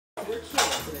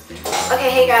Okay,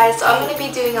 hey guys, so I'm going to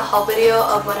be doing a haul video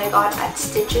of what I got at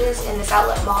Stitches in this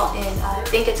outlet mall in, I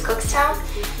think it's Cookstown.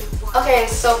 Okay,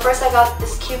 so first I got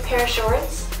this cute pair of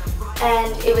shorts,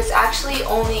 and it was actually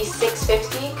only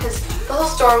 $6.50 because the whole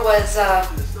store was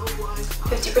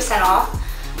 50% off,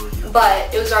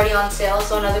 but it was already on sale,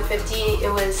 so another $50,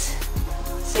 it was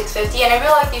 $6.50, and I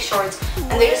really like these shorts,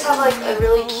 and they just have like a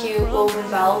really cute woven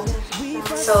belt,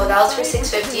 so that was for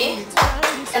 $6.50.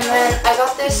 And then I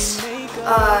got this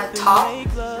top,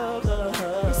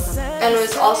 and it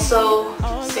was also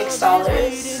 $6.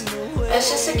 It's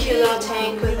just a cute little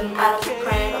tank with an animal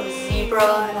print of a zebra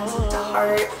and it's like a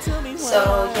heart,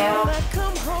 so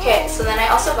yeah. Okay, so then I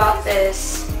also got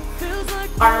this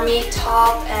army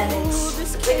top, and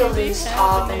it's like a loose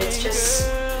top, and it's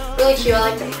just really cute. I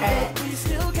like the print,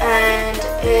 and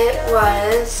it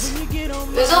was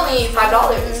only $5.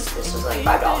 This was like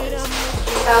 $5.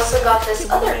 I also got this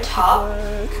other top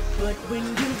right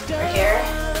here.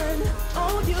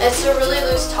 It's a really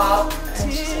loose top, and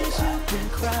it's just like that.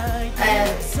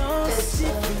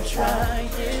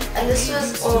 And this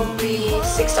was only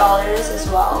 $6 as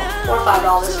well, or $5,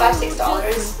 $6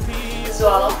 as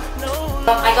well.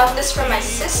 I got this from my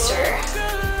sister.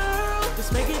 It's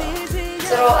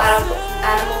a little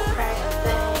animal print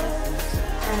thing,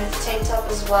 and it's tank top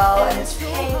as well, and it's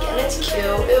pink and it's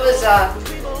cute. It was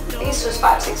I think this was $6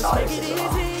 as well.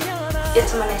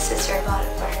 It's my sister, I got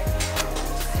it for her.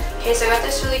 Okay, so I got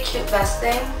this really cute vest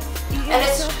thing, and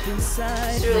it's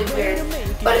really weird,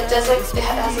 but it has like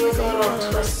a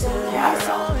little twist in there, I don't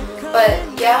know. But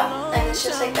yeah, and it's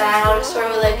just like that. I'll just wear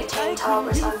it with like a tank top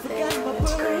or something, and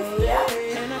it's great, yeah.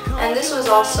 And this was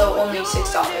also only $6,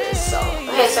 so.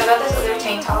 Okay, so I got this other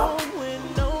tank top,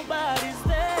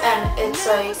 and it's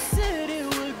like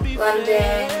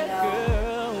London, you know,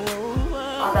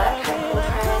 all that kind of cool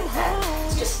print, and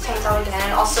it's just a tank top again,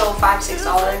 and also $6.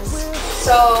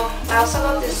 So I also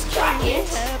got this jacket,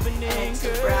 and it's a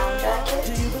brown jacket,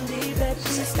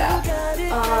 just like that.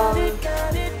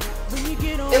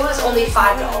 It was only $5.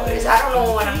 I don't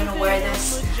know when I'm gonna wear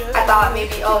this. I thought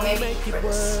maybe for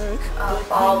this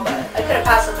fall, but I couldn't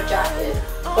pass up a jacket.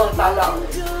 Only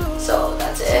 $5, so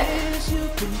that's it.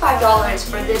 $5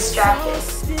 for this jacket.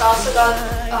 I also got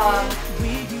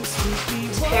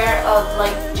this pair of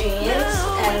like jeans,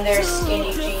 and they're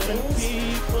skinny jeans, and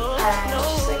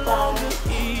just like that.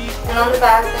 And on the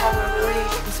back they have a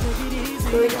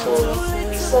really cool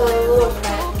little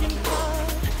print.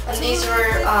 And these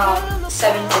were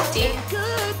 $7.50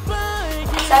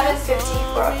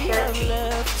 for a pair of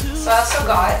jeans. So I also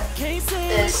got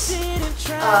this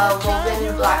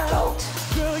woven black belt.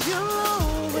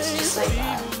 It's just like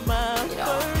that, you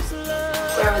know,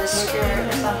 wear with a skirt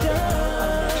or something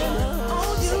on the jeans,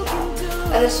 just like that.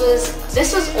 And this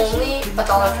was only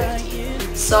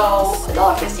 $1.50. So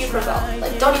 $1.50 for a belt.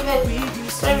 Like don't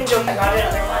even joke. I got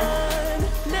another one,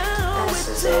 and this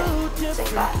is it. It's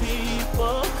like that.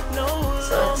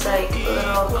 So it's like a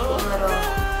cool little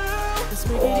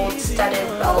old studded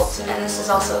belt, and this is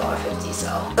also $1.50.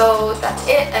 So that's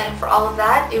it. And for all of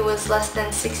that, it was less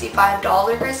than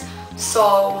 $65.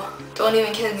 So don't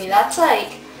even kid me. That's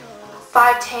like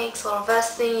 5 tanks, little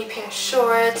vest thing, a pair of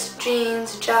shorts,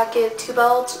 jeans, jacket, 2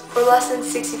 belts for less than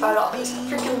 $65. I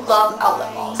freaking love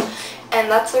outlet malls, and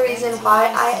that's the reason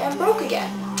why I am broke again.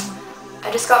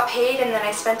 I just got paid, and then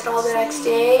I spent it all the next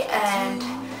day, and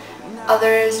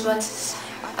others once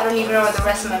I don't even know where the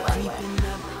rest of my money went.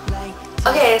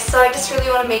 Okay, so I just really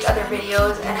want to make other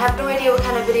videos, and have no idea what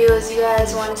kind of videos you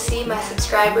guys want to see, my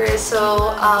subscribers,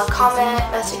 so comment,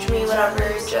 message me, whatever,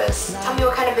 just tell me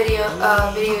what kind of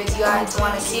videos you guys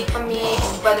want to see from me,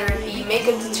 whether it be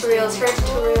makeup tutorials, hair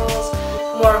tutorials,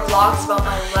 more vlogs about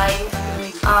my life,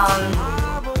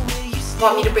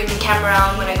 want me to bring the camera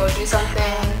around when I go do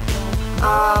something,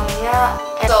 yeah.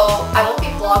 And so I won't be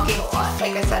vlogging a lot,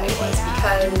 like I said it was,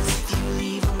 because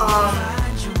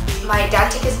my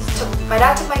dad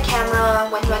took my camera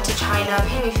when he went to China,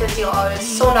 paid me $50,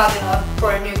 so not enough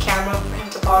for a new camera for him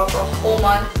to borrow for a whole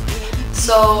month.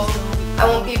 So I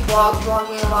won't be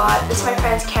vlogging a lot. This is my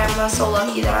friend's camera, so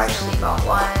lucky that I actually got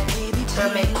one to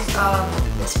make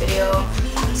this video.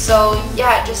 So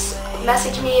yeah, just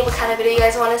message me what kind of video you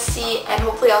guys want to see, and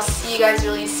hopefully I'll see you guys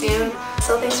really soon.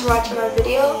 So thanks for watching my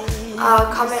video.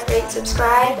 Comment, rate,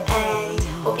 subscribe, and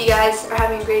hope you guys are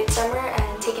having a great summer,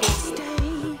 and take it easy.